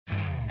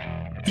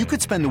You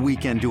could spend the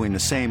weekend doing the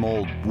same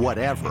old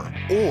whatever,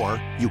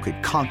 or you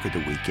could conquer the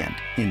weekend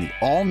in the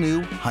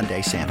all-new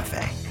Hyundai Santa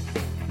Fe.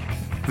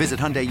 Visit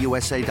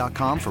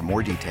HyundaiUSA.com for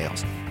more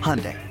details.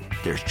 Hyundai,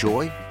 there's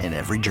joy in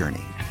every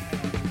journey.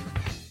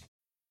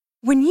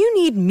 When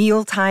you need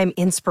mealtime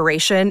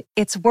inspiration,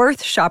 it's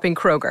worth shopping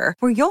Kroger,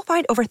 where you'll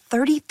find over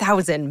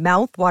 30,000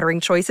 mouth-watering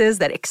choices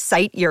that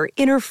excite your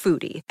inner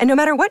foodie. And no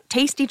matter what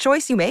tasty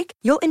choice you make,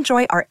 you'll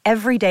enjoy our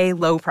everyday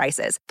low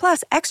prices,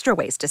 plus extra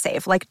ways to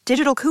save, like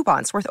digital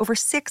coupons worth over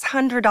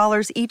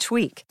 $600 each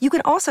week. You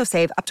can also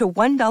save up to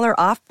 $1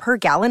 off per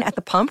gallon at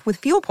the pump with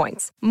fuel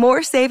points.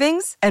 More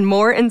savings and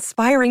more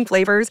inspiring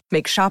flavors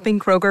make shopping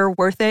Kroger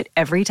worth it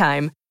every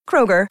time.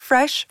 Kroger,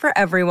 fresh for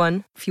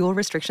everyone. Fuel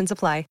restrictions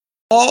apply.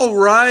 All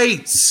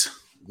right.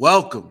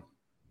 Welcome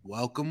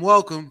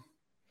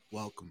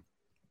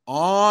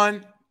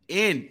on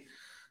in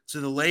to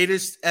the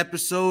latest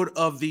episode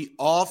of the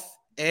Off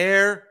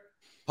Air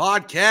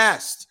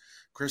Podcast.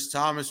 Chris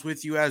Thomas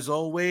with you as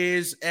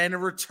always, and a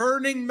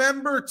returning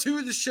member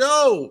to the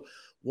show,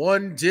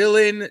 one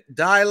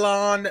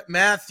Dylan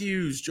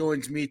Matthews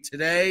joins me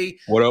today.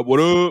 What up?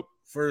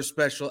 For a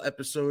special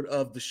episode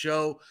of the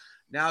show.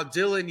 Now,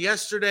 Dylan,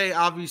 yesterday,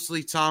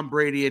 obviously, Tom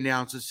Brady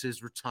announces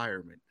his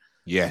retirement.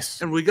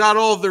 Yes. And we got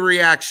all the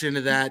reaction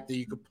to that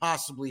you could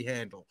possibly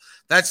handle.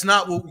 That's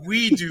not what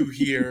we do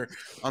here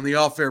on the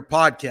Off Air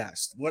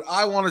Podcast. What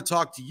I want to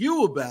talk to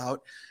you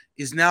about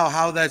is now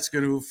how that's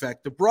going to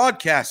affect the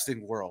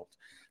broadcasting world.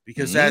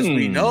 Because as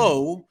we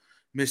know,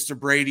 Mr.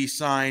 Brady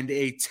signed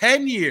a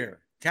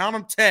 10-year, count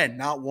them 10,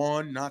 not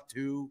 1, not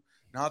 2,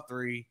 not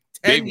 3,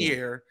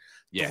 10-year,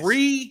 yes,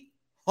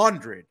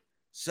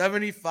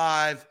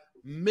 $375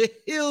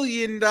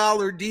 million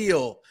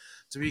deal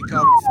to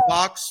become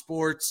Fox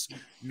Sports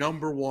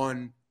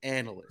 #1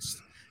 analyst.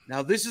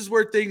 Now, this is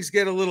where things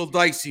get a little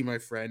dicey, my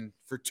friend,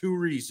 for two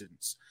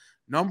reasons.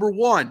 Number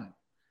one,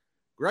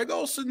 Greg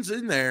Olson's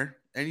in there,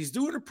 and he's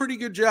doing a pretty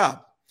good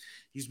job.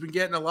 He's been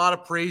getting a lot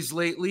of praise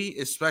lately,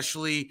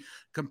 especially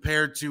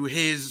compared to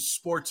his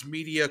sports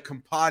media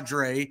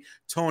compadre,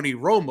 Tony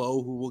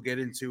Romo, who we'll get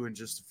into in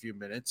just a few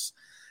minutes.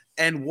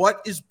 And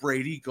what is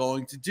Brady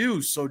going to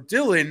do? So,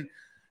 Dylan,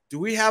 do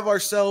we have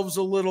ourselves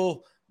a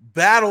little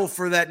battle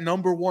for that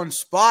 #1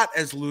 spot,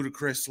 as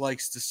Ludacris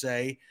likes to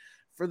say,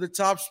 for the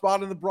top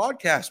spot in the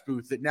broadcast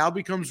booth that now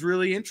becomes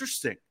really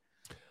interesting?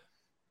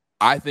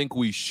 I think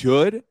we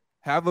should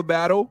have a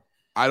battle.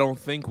 I don't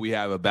think we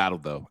have a battle,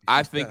 though.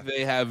 I think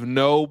they have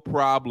no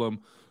problem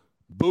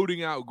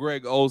booting out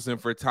Greg Olson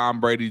for Tom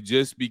Brady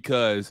just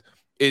because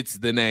it's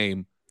the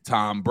name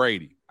Tom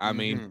Brady. I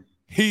mean,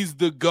 he's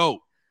the GOAT.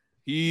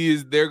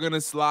 They're going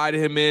to slide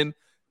him in.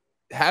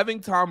 Having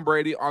Tom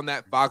Brady on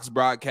that Fox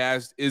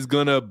broadcast is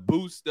going to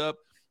boost up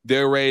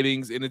their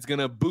ratings, and it's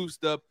going to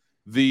boost up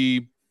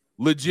the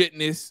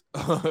legitness,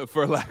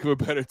 for lack of a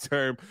better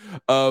term,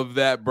 of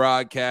that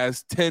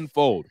broadcast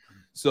tenfold.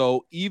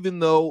 So even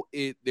though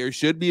there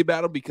should be a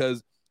battle,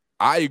 because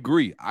I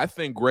agree, I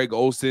think Greg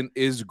Olson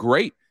is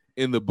great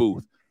in the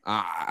booth.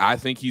 I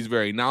think he's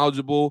very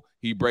knowledgeable.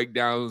 He breaks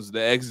down the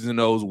X's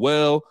and O's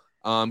well.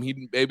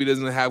 He maybe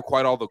doesn't have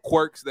quite all the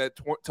quirks that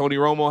Tony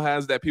Romo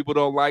has that people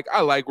don't like. I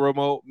like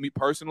Romo, me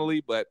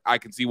personally, but I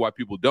can see why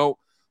people don't.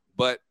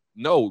 But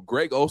no,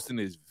 Greg Olson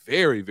is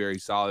very, very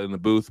solid in the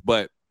booth.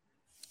 But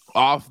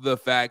off the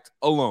fact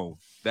alone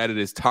that it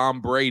is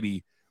Tom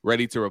Brady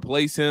ready to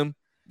replace him,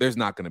 there's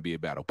not going to be a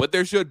battle. But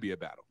there should be a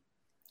battle.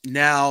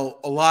 Now,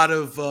 a lot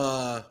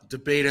of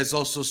debate has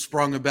also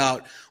sprung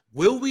about,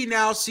 will we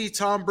now see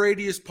Tom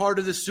Brady as part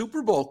of the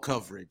Super Bowl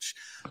coverage?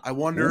 I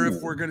wonder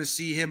if we're going to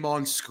see him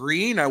on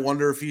screen. I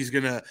wonder if he's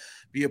going to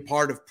be a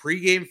part of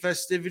pregame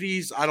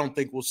festivities. I don't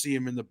think we'll see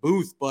him in the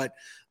booth, but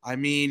I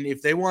mean,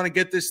 if they want to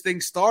get this thing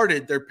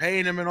started, they're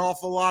paying him an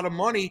awful lot of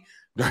money.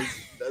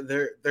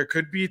 There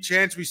could be a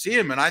chance we see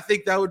him, and I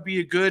think that would be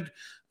a good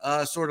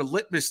sort of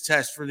litmus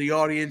test for the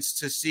audience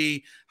to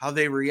see how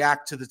they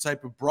react to the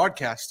type of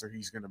broadcaster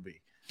he's going to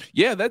be.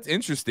 Yeah, that's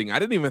interesting. I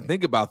didn't even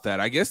think about that.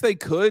 I guess they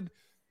could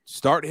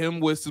start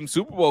him with some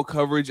Super Bowl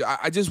coverage.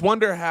 I just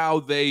wonder how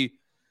they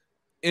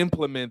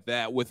implement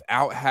that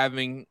without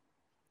having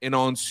an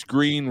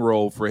on-screen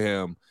role for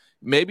him.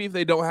 Maybe if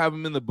they don't have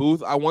him in the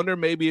booth, I wonder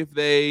maybe if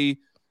they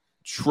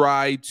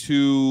try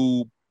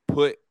to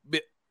put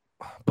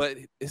 – but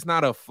it's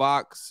not a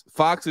Fox.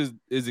 Fox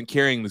isn't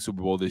carrying the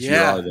Super Bowl this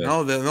year, are they?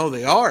 No,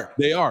 they are.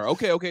 They are.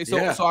 Okay. So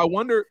I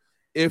wonder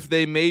if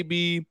they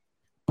maybe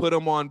put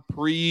him on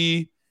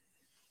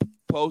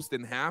post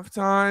and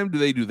halftime. Do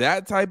they do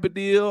that type of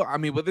deal? I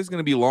mean, but there's going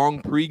to be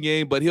long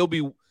pregame, but he'll be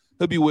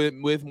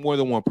with more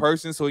than one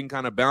person, so he can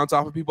kind of bounce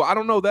off of people. I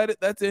don't know.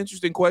 That's an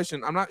interesting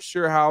question. I'm not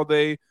sure how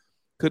they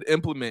could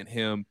implement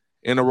him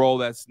in a role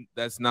that's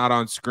not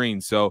on screen.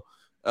 So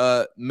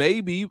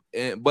maybe,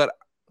 but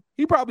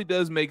he probably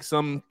does make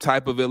some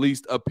type of at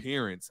least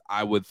appearance,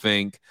 I would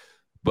think.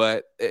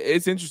 But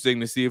it's interesting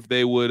to see if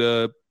they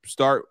would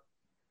start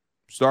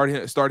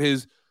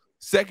his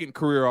second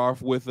career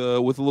off with a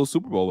little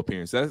Super Bowl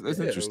appearance. That's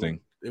interesting.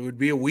 it would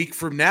be a week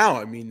from now.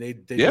 I mean, they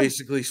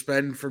basically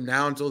spend from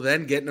now until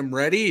then getting him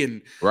ready.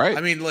 And right.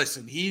 I mean,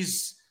 listen,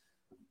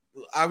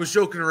 I was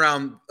joking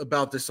around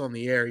about this on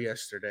the air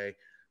yesterday.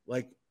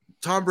 Like,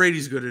 Tom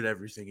Brady's good at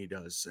everything he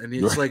does. And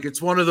it's like,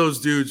 it's one of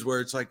those dudes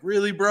where it's like,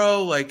 really,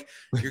 bro? Like,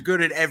 you're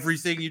good at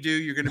everything you do.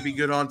 You're going to be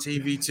good on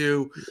TV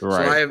too.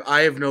 Right. So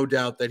I have no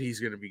doubt that he's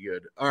going to be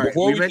good. All right.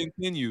 Before we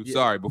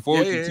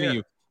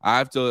continue, I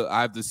have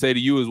to say to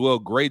you as well,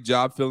 great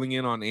job filling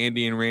in on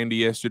Andy and Randy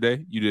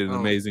yesterday. You did an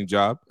amazing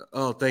job.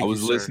 Oh, thank you, I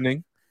was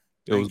listening.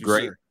 It was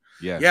great. Sir.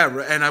 Yeah.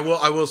 Yeah, and I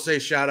will say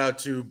shout out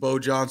to Bo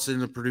Johnson,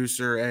 the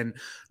producer, and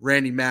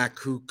Randy Mack,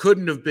 who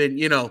couldn't have been,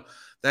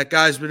 that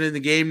guy's been in the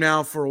game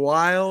now for a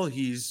while.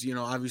 He's,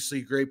 obviously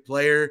a great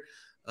player.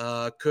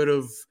 Could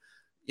have,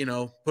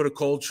 put a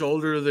cold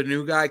shoulder to the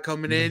new guy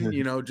coming in,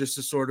 just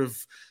to sort of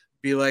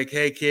be like,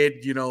 hey,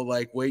 kid,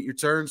 like, wait your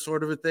turn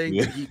sort of a thing.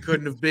 Yeah. But he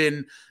couldn't have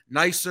been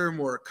nicer,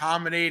 more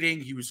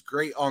accommodating. He was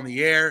great on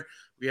the air.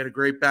 We had a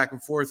great back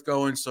and forth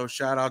going. So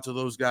shout out to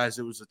those guys.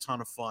 It was a ton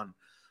of fun.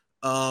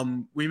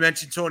 We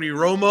mentioned Tony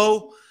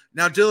Romo.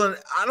 Now, Dylan,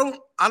 I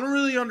don't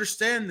really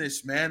understand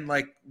this, man.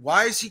 Like,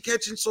 why is he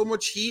catching so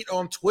much heat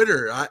on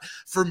Twitter?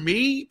 For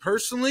me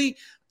personally,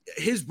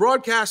 his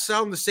broadcasts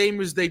sound the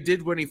same as they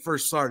did when he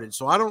first started.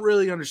 So I don't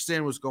really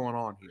understand what's going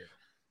on here.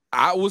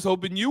 I was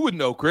hoping you would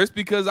know, Chris,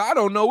 because I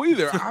don't know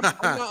either.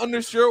 I'm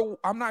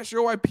not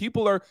sure why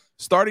people are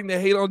starting to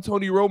hate on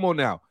Tony Romo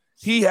now.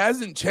 He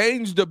hasn't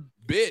changed a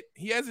bit.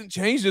 He hasn't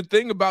changed a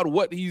thing about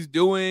what he's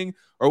doing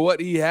or what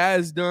he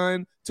has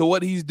done to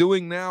what he's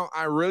doing now.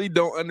 I really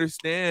don't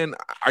understand.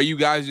 Are you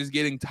guys just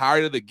getting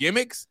tired of the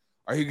gimmicks?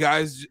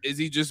 Is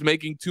he just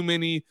making too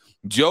many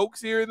jokes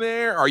here and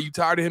there? Are you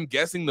tired of him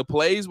guessing the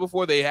plays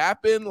before they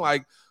happen?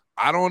 Like,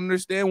 I don't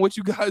understand what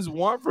you guys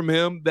want from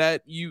him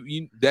that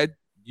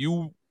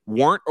you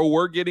weren't or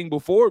were getting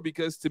before,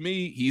 because to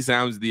me, he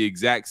sounds the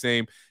exact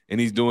same and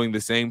he's doing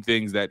the same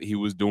things that he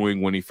was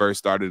doing when he first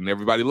started and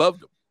everybody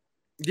loved him.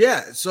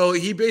 Yeah, so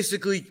he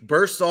basically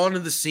burst onto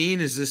the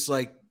scene as this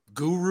like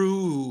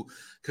guru who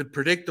could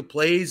predict the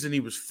plays, and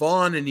he was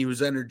fun and he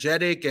was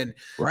energetic, and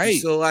he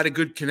still had a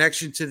good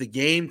connection to the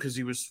game because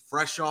he was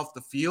fresh off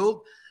the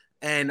field.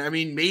 And I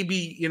mean,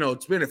 maybe,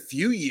 it's been a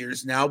few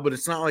years now, but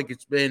it's not like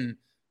it's been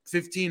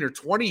 15 or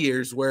 20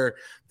 years where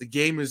the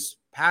game has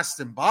passed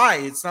him by.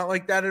 It's not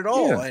like that at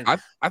all. Yeah,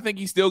 and I think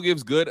he still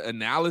gives good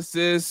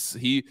analysis.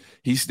 He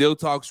still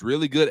talks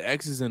really good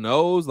X's and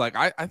O's. Like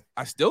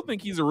I still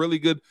think he's a really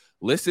good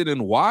listen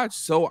and watch.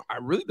 So I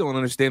really don't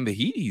understand the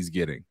heat he's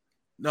getting.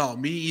 No,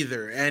 me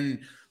either. And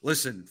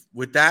listen,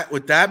 with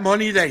that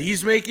money that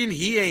he's making,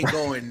 he ain't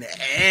going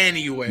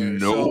anywhere.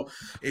 Nope.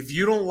 So if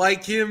you don't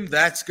like him,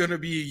 that's going to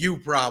be a you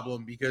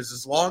problem, because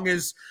as long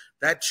as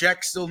that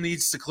check still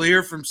needs to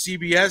clear from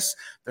CBS,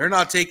 they're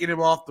not taking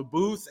him off the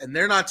booth, and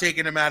they're not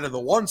taking him out of the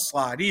one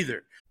slot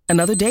either.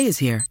 Another day is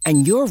here,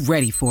 and you're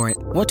ready for it.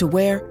 What to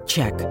wear?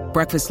 Check.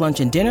 Breakfast,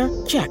 lunch, and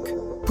dinner? Check.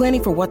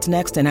 Planning for what's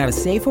next and how to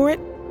save for it?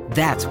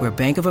 That's where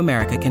Bank of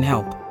America can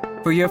help.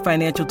 For your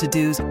financial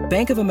to-dos,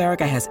 Bank of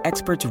America has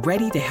experts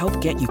ready to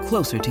help get you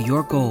closer to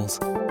your goals.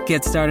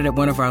 Get started at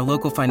one of our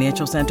local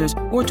financial centers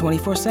or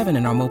 24/7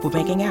 in our mobile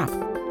banking app.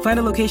 Find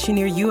a location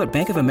near you at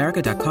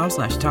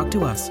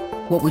bankofamerica.com/talktous.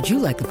 What would you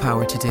like the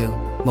power to do?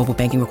 Mobile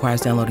banking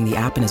requires downloading the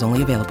app and is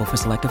only available for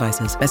select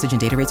devices. Message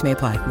and data rates may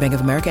apply. Bank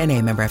of America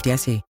N.A., member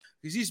FDIC.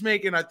 Because he's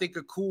making, I think,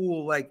 a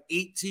cool like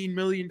 $18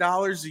 million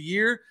a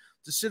year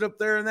to sit up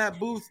there in that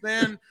booth,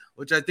 man,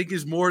 which I think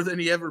is more than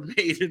he ever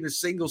made in a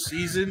single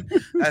season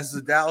as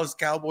the Dallas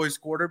Cowboys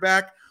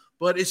quarterback.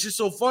 But it's just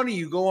so funny.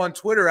 You go on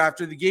Twitter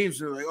after the games,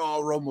 they're like,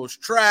 oh, Romo's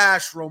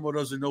trash. Romo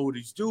doesn't know what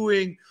he's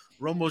doing.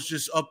 Romo's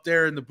just up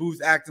there in the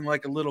booth acting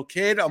like a little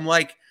kid. I'm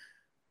like,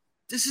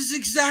 this is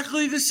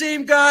exactly the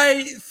same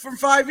guy from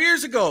 5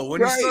 years ago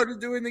when he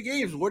started doing the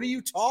games. What are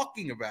you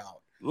talking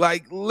about?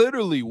 Like,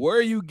 literally, where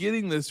are you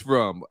getting this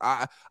from?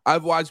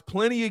 I've watched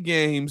plenty of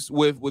games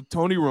with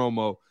Tony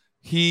Romo.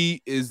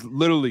 He is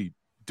literally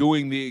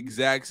doing the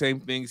exact same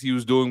things he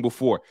was doing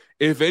before.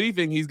 If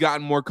anything, he's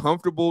gotten more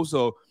comfortable.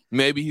 So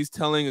maybe he's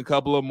telling a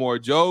couple of more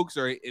jokes,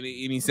 and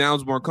he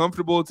sounds more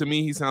comfortable. To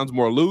me, he sounds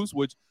more loose,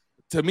 which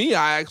to me,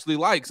 I actually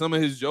like. Some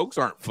of his jokes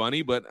aren't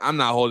funny, but I'm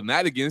not holding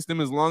that against him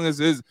as long as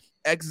his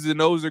X's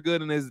and O's are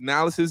good and his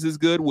analysis is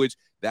good, which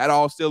that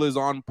all still is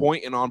on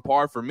point and on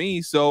par for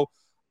me. So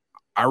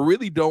I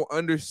really don't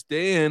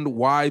understand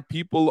why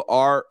people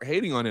are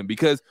hating on him,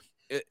 because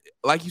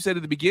like you said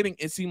at the beginning,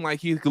 it seemed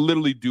like he could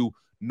literally do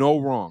no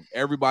wrong.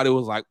 Everybody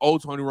was like, oh,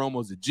 Tony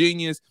Romo's a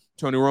genius.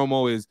 Tony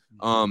Romo is,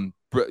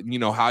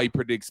 how he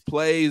predicts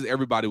plays.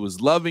 Everybody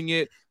was loving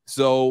it.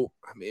 So,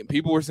 I mean,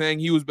 people were saying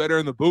he was better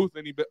in the booth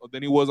than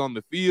he was on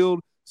the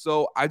field.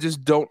 So I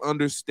just don't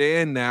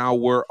understand now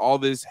where all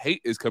this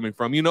hate is coming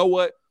from. You know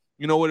what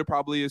it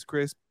probably is,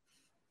 Chris?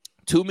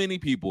 Too many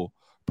people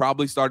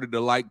probably started to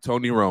like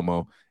Tony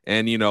Romo.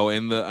 And,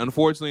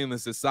 unfortunately in the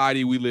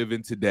society we live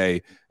in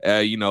today,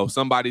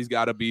 somebody's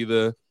got to be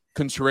the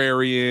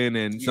contrarian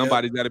and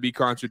somebody's got to be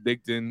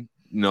contradicting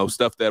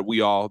stuff that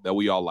we all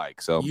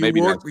like. So you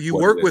maybe you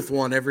work with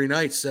one every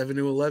night, 7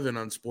 to 11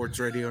 on Sports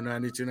Radio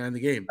 92.9 The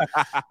Game.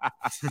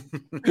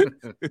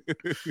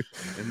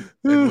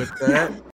 and with that,